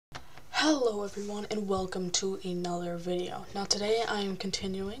Hello everyone and welcome to another video. Now today I am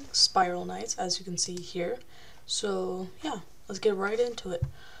continuing Spiral Knights, as you can see here. So yeah, let's get right into it.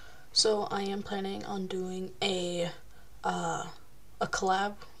 So I am planning on doing a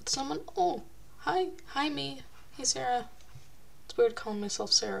collab with someone. Oh, hi me. Hey Sarah. It's weird calling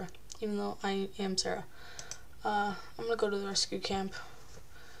myself Sarah, even though I am Sarah. I'm gonna go to the rescue camp.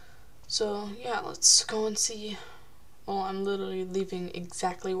 So yeah, let's go and see. Well, I'm literally leaving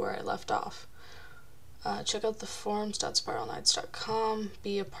exactly where I left off. Check out the forums.spiralknights.com.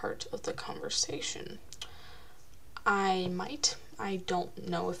 Be a part of the conversation. I might. I don't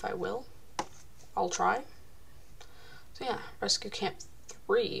know if I will. I'll try. So yeah, Rescue Camp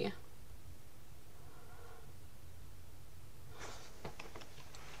 3.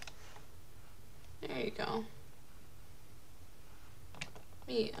 There you go.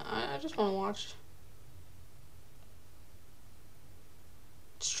 Me, I just want to watch.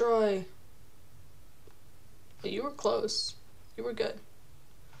 Destroy. But you were close. You were good.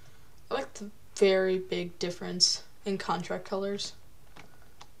 I like the very big difference in contract colors.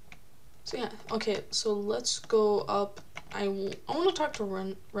 So yeah, okay, so let's go up. I want to talk to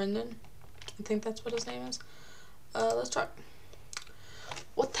Rendon. I think that's what his name is. Let's talk.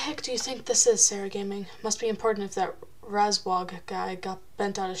 What the heck do you think this is, Sarah Gaming? Must be important if that Razwog guy got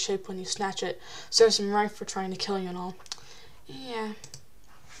bent out of shape when you snatch it. Serves him right for trying to kill you and all. Yeah.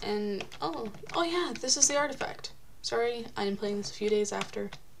 And, oh yeah, this is the artifact. Sorry, I'm playing this a few days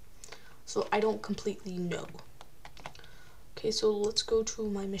after, so I don't completely know. Okay, so let's go to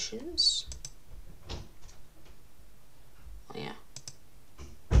my missions. Oh yeah.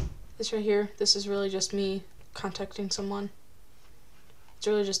 This right here, this is really just me contacting someone. It's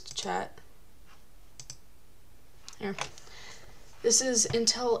really just a chat. Here. This is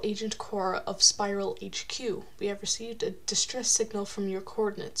Intel Agent Cora of Spiral HQ. We have received a distress signal from your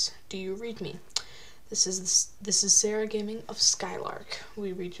coordinates. Do you read me? This is Sarah Gaming of Skylark.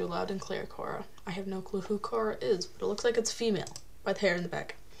 We read you loud and clear, Cora. I have no clue who Cora is, but it looks like it's female, by the hair in the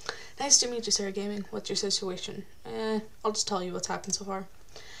back. Nice to meet you, Sarah Gaming. What's your situation? I'll just tell you what's happened so far.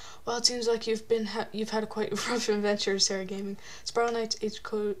 Well, it seems like you've had a quite rough adventure, Sarah Gaming. Spiral Knights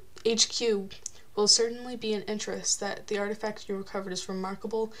HQ will certainly be an interest. That the artifact you recovered is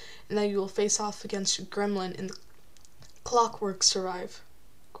remarkable, and that you will face off against Gremlin and Clockworks survive.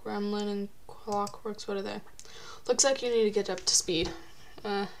 Gremlin and Clockworks, what are they? Looks like you need to get up to speed.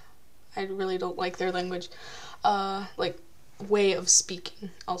 I really don't like their language. Like, way of speaking,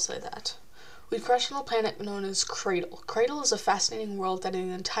 I'll say that. We've crashed on a planet known as Cradle. Cradle is a fascinating world that the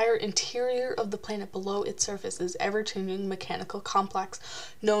entire interior of the planet below its surface is ever-changing mechanical complex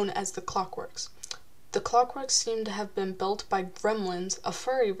known as the Clockworks. The Clockworks seem to have been built by gremlins, a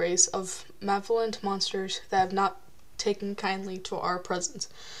furry race of malevolent monsters that have not taken kindly to our presence.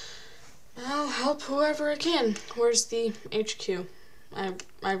 I'll help whoever I can. Where's the HQ?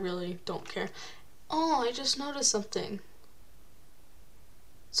 I really don't care. Oh, I just noticed something.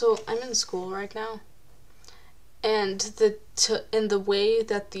 So I'm in school right now, and the way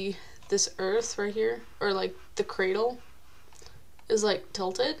that this Earth right here, or like the cradle, is like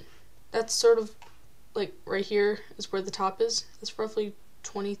tilted. That's sort of like right here is where the top is. It's roughly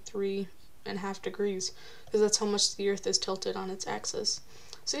 23.5 degrees, because that's how much the Earth is tilted on its axis.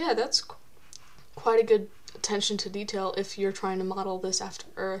 So yeah, that's quite a good attention to detail if you're trying to model this after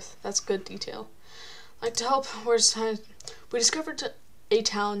Earth. That's good detail. Like to help, we discovered a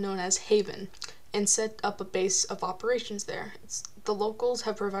town known as Haven and set up a base of operations there. The locals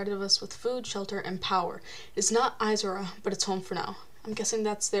have provided us with food, shelter, and power. It's not Izora, but it's home for now. I'm guessing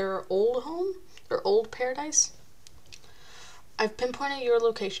that's their old home? Their old paradise? I've pinpointed your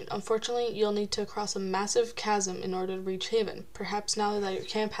location. Unfortunately, you'll need to cross a massive chasm in order to reach Haven. Perhaps now that your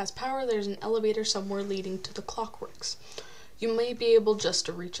camp has power, there's an elevator somewhere leading to the Clockworks. You may be able just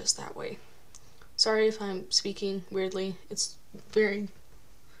to reach us that way. Sorry if I'm speaking weirdly. It's very,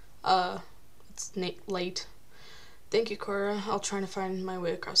 it's late. Thank you, Cora. I'll try to find my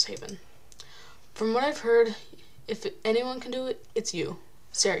way across Haven. From what I've heard, if anyone can do it, it's you.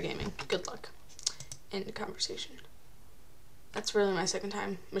 Sarah Gaming. Good luck. End the conversation. That's really my second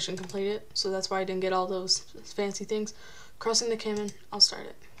time mission completed, so that's why I didn't get all those fancy things. Crossing the canyon, I'll start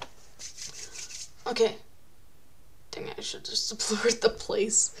it. Okay. Dang it, I should just explored the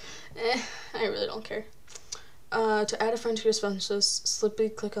place. I really don't care. To add a friend to your friends list, simply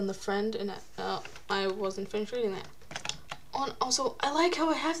click on the friend, and I wasn't finished reading that. Oh, and also, I like how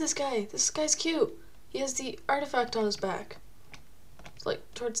I have this guy. This guy's cute. He has the artifact on his back. It's like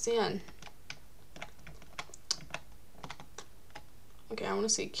towards the end. Okay, I want to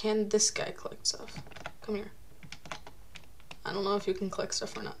see, can this guy collect stuff? Come here. I don't know if you can collect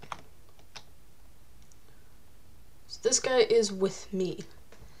stuff or not. this guy is with me.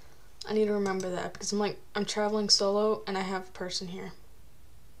 I need to remember that because I'm traveling solo and I have a person here.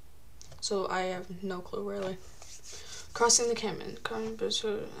 So I have no clue really. Crossing the canyon.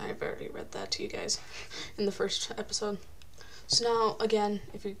 I've already read that to you guys in the first episode. So now, again,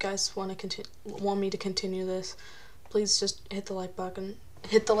 if you guys want me to continue this, please just hit the like button.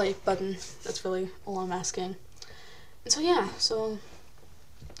 Hit the like button. That's really all I'm asking. And so yeah,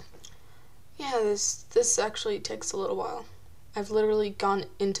 this actually takes a little while. I've literally gone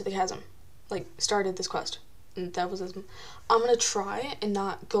into the chasm, like started this quest, and that was I'm gonna try and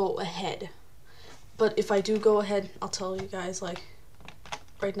not go ahead. But if I do go ahead, I'll tell you guys, like,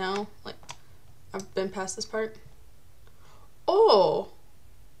 right now, like, I've been past this part. Oh!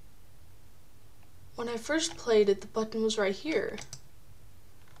 When I first played it, the button was right here.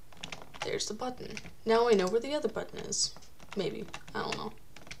 There's the button. Now I know where the other button is. Maybe. I don't know.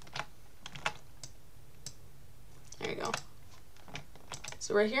 There you go.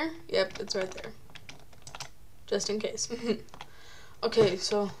 So right here? Yep, it's right there. Just in case. Okay,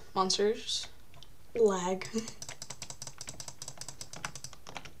 so, monsters. Lag.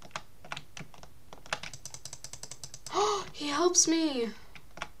 Oh, he helps me.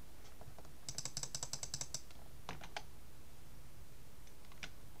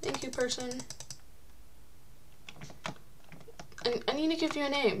 Thank you, person. I need to give you a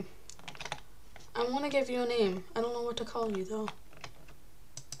name. I want to give you a name. I don't know what to call you, though.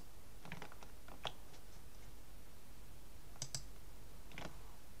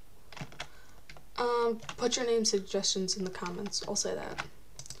 Put your name suggestions in the comments. I'll say that.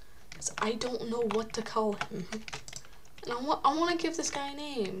 Because I don't know what to call him. And I want to give this guy a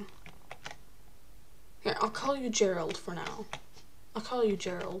name. Here, I'll call you Gerald for now. I'll call you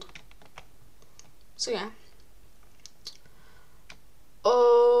Gerald. So yeah.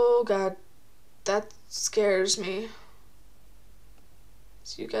 Oh god. That scares me.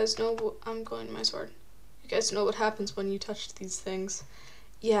 So you guys know what I'm going to my sword. You guys know what happens when you touch these things.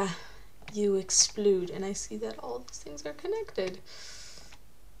 Yeah. You explode, and I see that all these things are connected.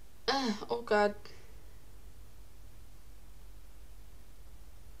 Oh god.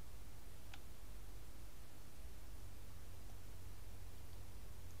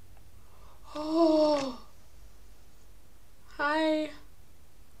 Oh. Hi.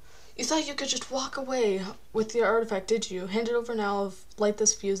 You thought you could just walk away with your artifact, did you? Hand it over now, light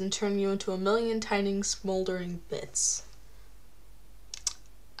this fuse, and turn you into a million tiny smoldering bits.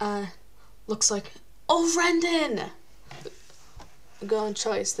 Looks like... Oh, Rendon! Golden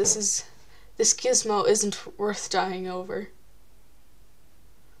choice. This gizmo isn't worth dying over.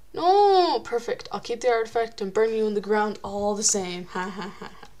 No! Perfect. I'll keep the artifact and burn you in the ground all the same. Ha ha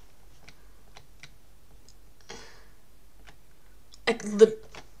ha ha.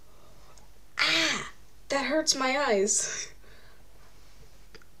 That hurts my eyes.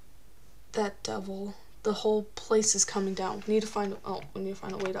 That devil. The whole place is coming down. We need to find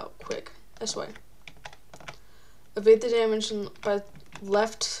a way out quick. This way. Evade the damage by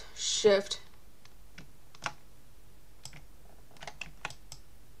left shift.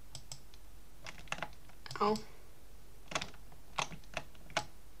 Ow.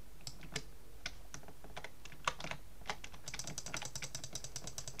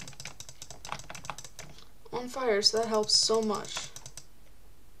 On fire, so that helps so much.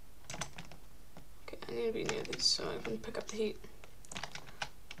 Okay, I need to be near these so I can pick up the heat.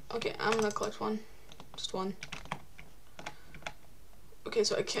 Okay, I'm gonna collect one. Just one. Okay,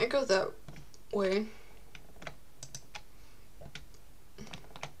 so I can't go that way.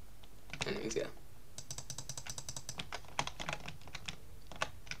 Anyways, yeah.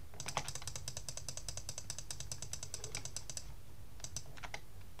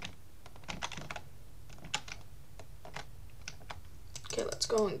 Okay, let's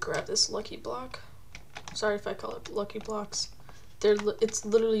go and grab this lucky block. Sorry if I call it lucky blocks. It's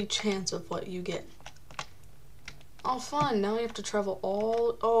literally chance of what you get. Oh, fun. Now we have to travel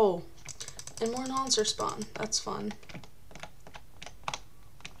all... Oh. And more monster spawn. That's fun.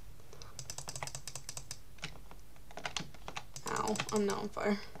 Ow. I'm now on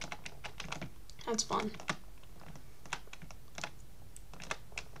fire. That's fun.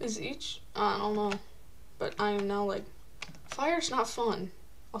 Is each... I don't know. But I am now like... Fire's not fun.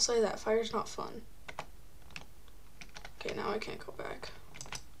 I'll say that. Fire's not fun. Okay, now I can't go back.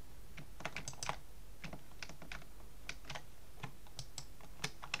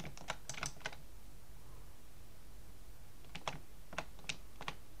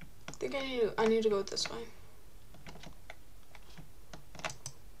 I think I need to go this way.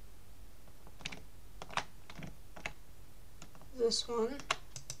 This one.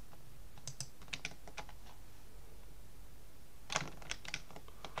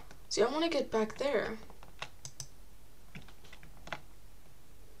 See, I want to get back there.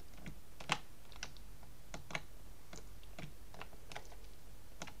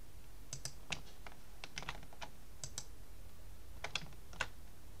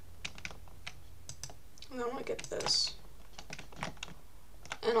 And I want to get this.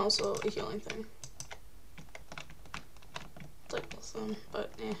 And also a healing thing. Like both of them,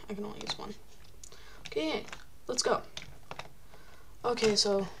 but I can only use one. Okay, let's go. Okay,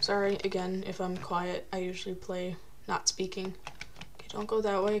 so sorry again if I'm quiet. I usually play not speaking. Okay, don't go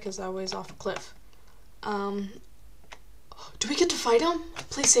that way because that way's off a cliff. Do we get to fight him?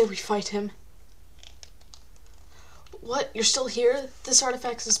 Please say we fight him. What? You're still here? This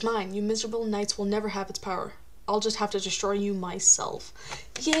artifact is mine. You miserable knights will never have its power. I'll just have to destroy you myself.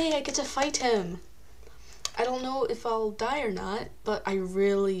 Yay, I get to fight him. I don't know if I'll die or not, but I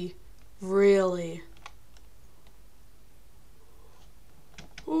really...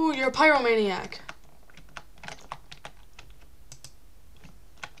 Ooh, you're a pyromaniac.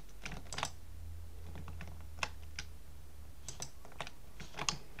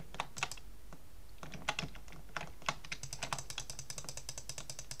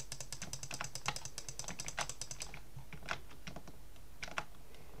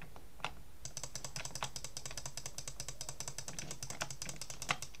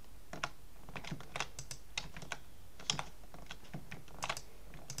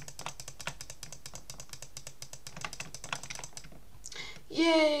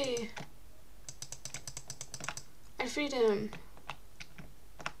 Yay! I freed him.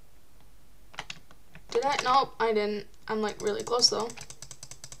 Did I? Nope, I didn't. I'm like really close though.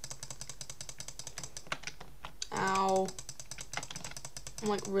 Ow. I'm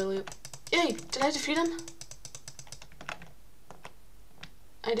like really... Yay! Did I defeat him?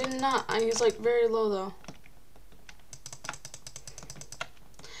 I did not. He's like very low though.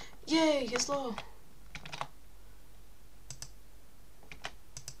 Yay! He's low.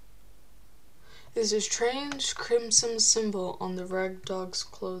 This is strange crimson symbol on the Razwog's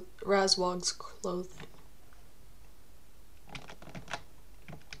clothing.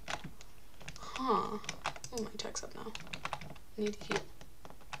 Huh. Oh, my attack's up now. I need to heal.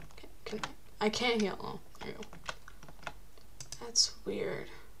 Okay, I can't heal. Oh, there you go. That's weird.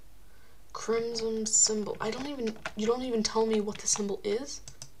 Crimson symbol. You don't even tell me what the symbol is?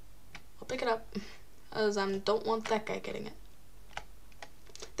 I'll pick it up. As I don't want that guy getting it.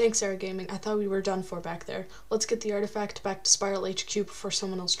 Thanks, Sarah Gaming. I thought we were done for back there. Let's get the artifact back to Spiral HQ before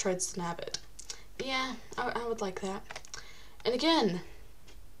someone else tries to nab it. Yeah, I would like that. And again.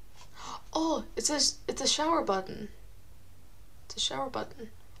 Oh, it's a shower button. It's a shower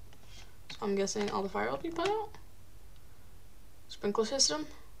button. So I'm guessing all the fire will be put out. Sprinkler system?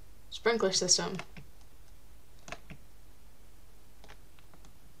 Sprinkler system.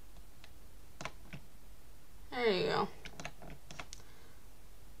 There you go.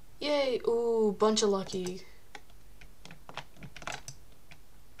 Yay! Ooh, bunch of lucky.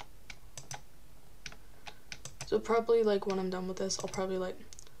 So probably like when I'm done with this, I'll probably like,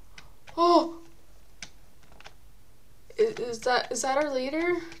 oh, is that our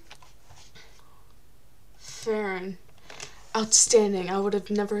leader? Farron. Outstanding. I would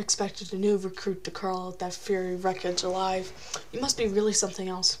have never expected a new recruit to crawl out that fiery wreckage alive. You must be really something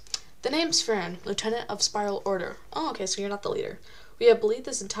else. The name's Farron, Lieutenant of Spiral Order. Oh, okay, so you're not the leader. We have believed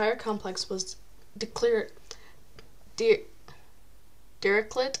this entire complex was derelict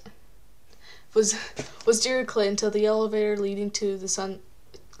until the elevator leading to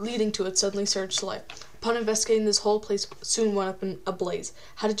it suddenly surged to life. Upon investigating, this whole place soon went up in a blaze.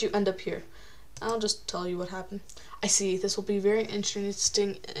 How did you end up here? I'll just tell you what happened. I see. This will be very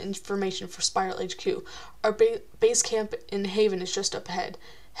interesting information for Spiral HQ. Our base camp in Haven is just up ahead.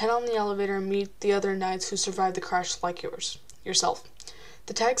 Head on the elevator and meet the other knights who survived the crash like yourself.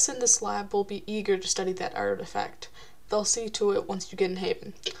 The techs in this lab will be eager to study that artifact. They'll see to it once you get in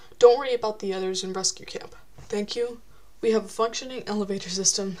Haven. Don't worry about the others in rescue camp. Thank you. We have a functioning elevator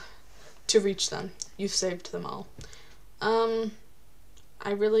system to reach them. You've saved them all. I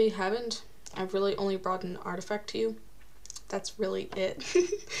really haven't. I've really only brought an artifact to you. That's really it.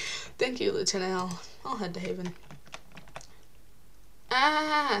 Thank you, Lieutenant. I'll head to Haven.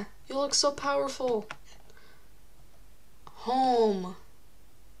 Ah! You look so powerful. Home.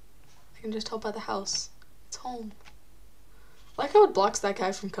 I can just tell by the house. It's home. I like how it blocks that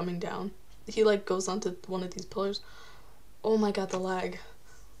guy from coming down. He like goes onto one of these pillars. Oh my god, the lag.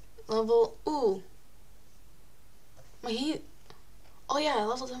 Level, ooh. My heat. Oh yeah, I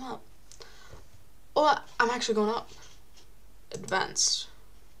leveled him up. Oh, I'm actually going up. Advanced.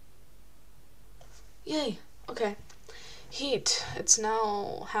 Yay, okay. Heat. It's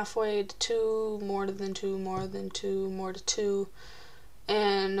now halfway to 2, more than 2, more than 2, more to 2,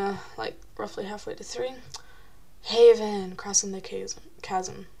 and like roughly halfway to 3. Haven. Crossing the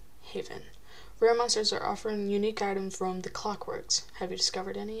chasm. Haven. Rare monsters are offering unique items from the Clockworks. Have you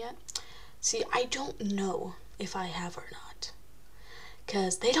discovered any yet? See, I don't know if I have or not,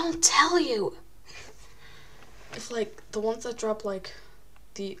 because they don't tell you. If, like, the ones that drop, like,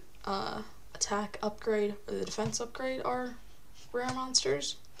 the attack upgrade or the defense upgrade are rare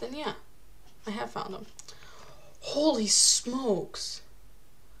monsters, then yeah, I have found them. Holy smokes!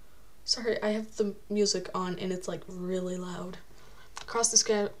 Sorry, I have the music on and it's, like, really loud. Cross this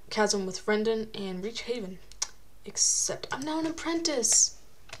chasm with Rendon and reach Haven. Except I'm now an apprentice!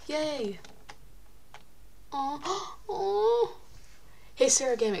 Yay! Aww. Hey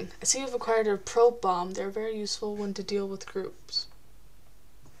Sarah Gaming, I see you've acquired a probe bomb. They're very useful when to deal with groups.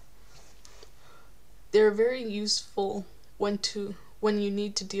 They're very useful when you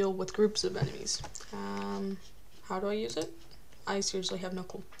need to deal with groups of enemies. How do I use it? I seriously have no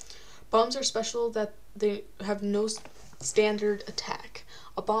clue. Bombs are special that they have no standard attack.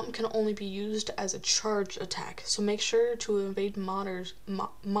 A bomb can only be used as a charge attack, so make sure to evade monsters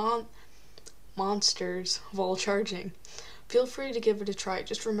while charging. Feel free to give it a try.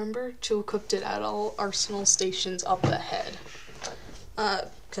 Just remember to equip it at all arsenal stations up ahead.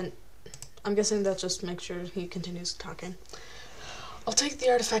 I'm guessing that just makes sure he continues talking. I'll take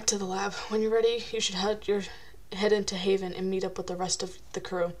the artifact to the lab. When you're ready, you should head into Haven and meet up with the rest of the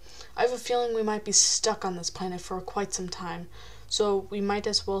crew. I have a feeling we might be stuck on this planet for quite some time, so we might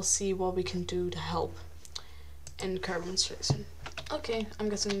as well see what we can do to help. End carbon station. Okay, I'm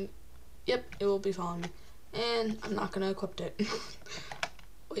guessing, yep, it will be following me. And I'm not gonna equip it.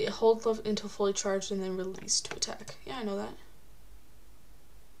 Wait, hold left until fully charged and then release to attack. Yeah, I know that.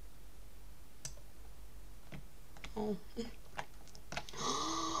 Oh.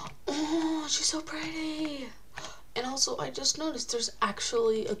 Oh, she's so pretty. And also, I just noticed there's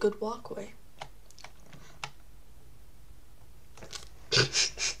actually a good walkway.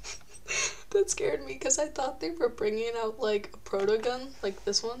 That scared me because I thought they were bringing out like a proto gun, like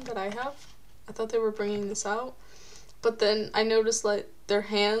this one that I have. I thought they were bringing this out. But then I noticed like their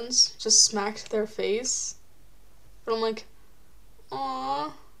hands just smacked their face. But I'm like,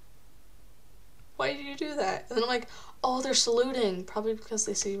 aww. Why did you do that? And then I'm like, oh, they're saluting. Probably because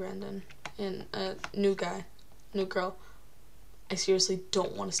they see Rendon and a new girl. I seriously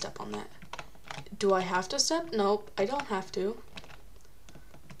don't want to step on that. Do I have to step? Nope, I don't have to.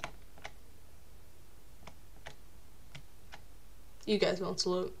 You guys won't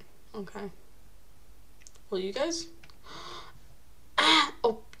salute. Okay. Will you guys? Ah!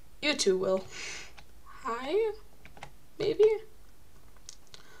 Oh, you two will. Hi? Maybe?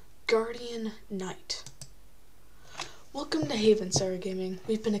 Guardian Knight. Welcome to Haven, Sarah Gaming.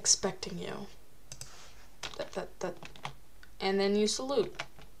 We've been expecting you. That. And then you salute.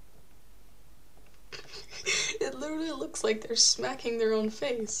 It literally looks like they're smacking their own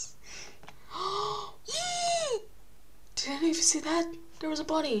face. Did any of you see that? There was a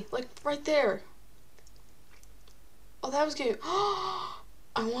bunny, like, right there. Oh, that was cute. I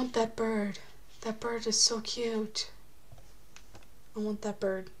want that bird. That bird is so cute. I want that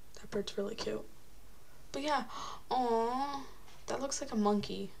bird. That bird's really cute. But yeah, aww. That looks like a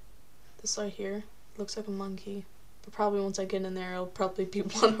monkey. This right here looks like a monkey. But probably once I get in there, it'll probably be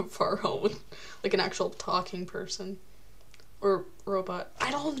one of our own. Like an actual talking person. Or robot. I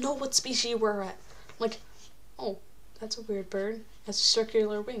don't know what species we're at. I'm like, oh, that's a weird bird. It has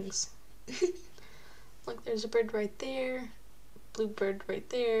circular wings. Look, there's a bird right there. Blue bird right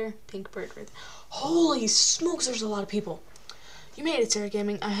there. Pink bird right there. Holy smokes, there's a lot of people. You made it, Sarah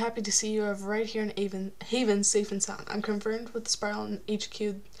Gaming. I'm happy to see you are right here in Haven, safe and sound. I'm confirmed with the Spiral and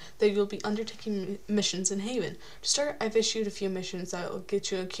HQ that you'll be undertaking missions in Haven. To start, I've issued a few missions that will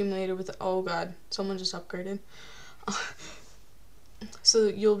get you accumulated with... Oh god, someone just upgraded. So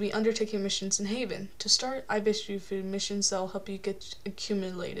you'll be undertaking missions in Haven. To start, I've issued a few missions that will help you get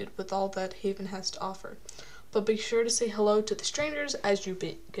accumulated with all that Haven has to offer. But be sure to say hello to the strangers as you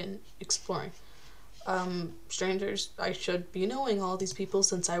begin exploring. Strangers, I should be knowing all these people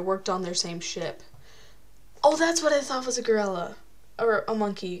since I worked on their same ship. Oh, that's what I thought was a gorilla. Or a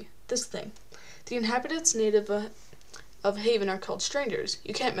monkey. This thing. The inhabitants native of Haven are called strangers.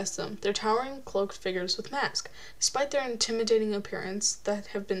 You can't miss them. They're towering, cloaked figures with masks. Despite their intimidating appearance, that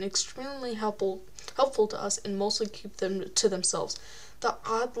have been extremely helpful to us and mostly keep them to themselves. The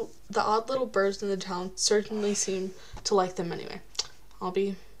odd little birds in the town certainly seem to like them anyway. I'll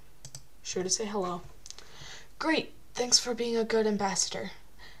be sure to say hello. Great! Thanks for being a good ambassador.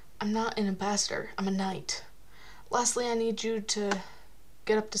 I'm not an ambassador, I'm a knight. Lastly, I need you to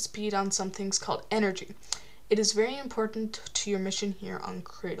get up to speed on some things called energy. It is very important to your mission here on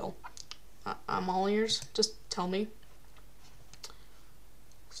Cradle. I'm all ears. Just tell me.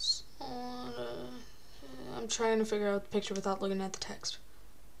 So, I'm trying to figure out the picture without looking at the text.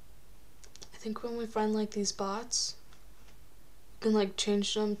 I think when we find like these bots, we can like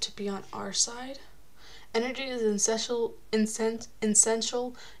change them to be on our side. Energy is essential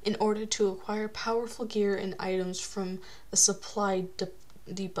in order to acquire powerful gear and items from a supply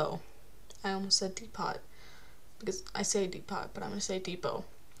depot. I almost said depot because I say depot, but I'm going to say depot.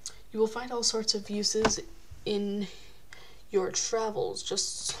 You will find all sorts of uses in your travels.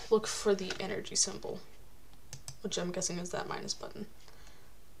 Just look for the energy symbol, which I'm guessing is that minus button.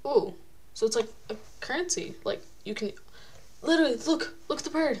 Ooh, so it's like a currency. Like you can literally look at the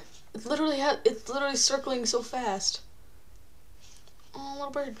bird. It's literally circling so fast. Oh,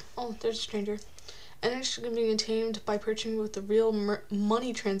 little bird. Oh, there's a stranger. Energy can be obtained by purchasing with the real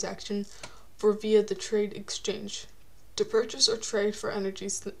money transaction for via the trade exchange. To purchase or trade for energy,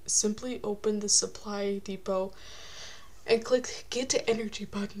 simply open the supply depot and click Get to Energy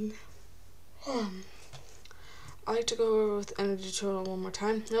button. I like to go over with energy total one more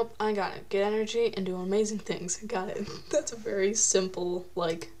time. Nope, I got it. Get energy and do amazing things. Got it. That's a very simple,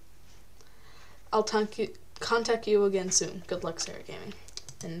 like, I'll contact you again soon. Good luck, Sarah Gaming.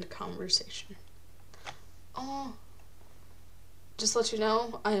 End conversation. Oh, just let you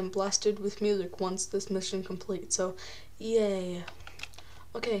know, I am blasted with music once this mission completes, so yay.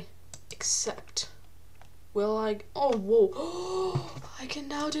 Okay, accept. Will I? Oh, whoa. I can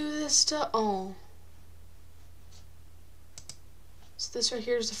now do this stuff. Oh. So this right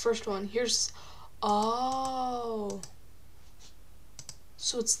here is the first one. Here's, oh.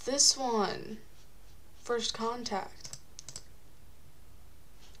 So it's this one. First contact.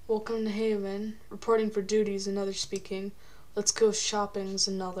 Welcome to Haven. Reporting for duty is another speaking. Let's go shopping is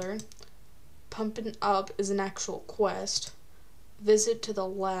another. Pumping up is an actual quest. Visit to the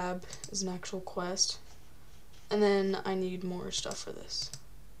lab is an actual quest. And then I need more stuff for this.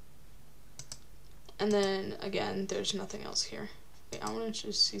 And then again, there's nothing else here. Wait, I want to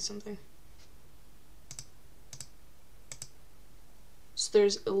just see something. So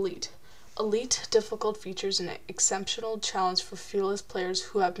there's Elite. Elite difficult features an exceptional challenge for fearless players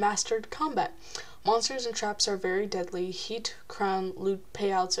who have mastered combat. Monsters and traps are very deadly. Heat, crown, loot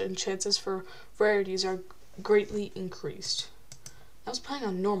payouts, and chances for rarities are greatly increased. I was playing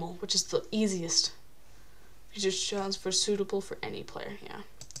on normal, which is the easiest. Features challenge for suitable for any player, yeah.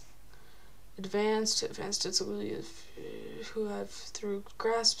 Advanced disability who have through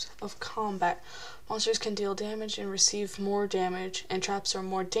grasp of combat. Monsters can deal damage and receive more damage, and traps are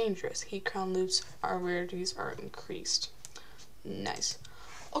more dangerous. Heat crown loops, our rarities are increased. Nice.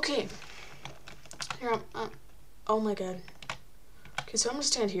 Okay. Here oh my god. Okay, so I'm gonna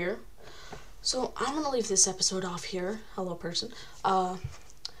stand here. So I'm gonna leave this episode off here. Hello, person.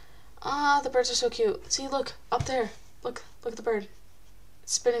 The birds are so cute. See, look up there. Look at the bird.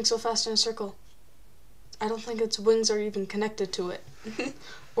 It's spinning so fast in a circle. I don't think its wings are even connected to it.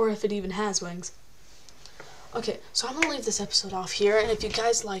 Or if it even has wings. Okay, so I'm going to leave this episode off here, and if you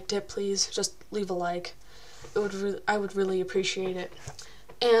guys liked it, please just leave a like. I would really appreciate it.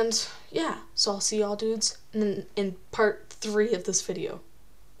 And, yeah, so I'll see y'all dudes in part 3 of this video.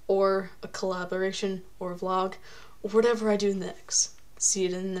 Or a collaboration, or a vlog, or whatever I do next. See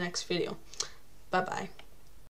you in the next video. Bye-bye.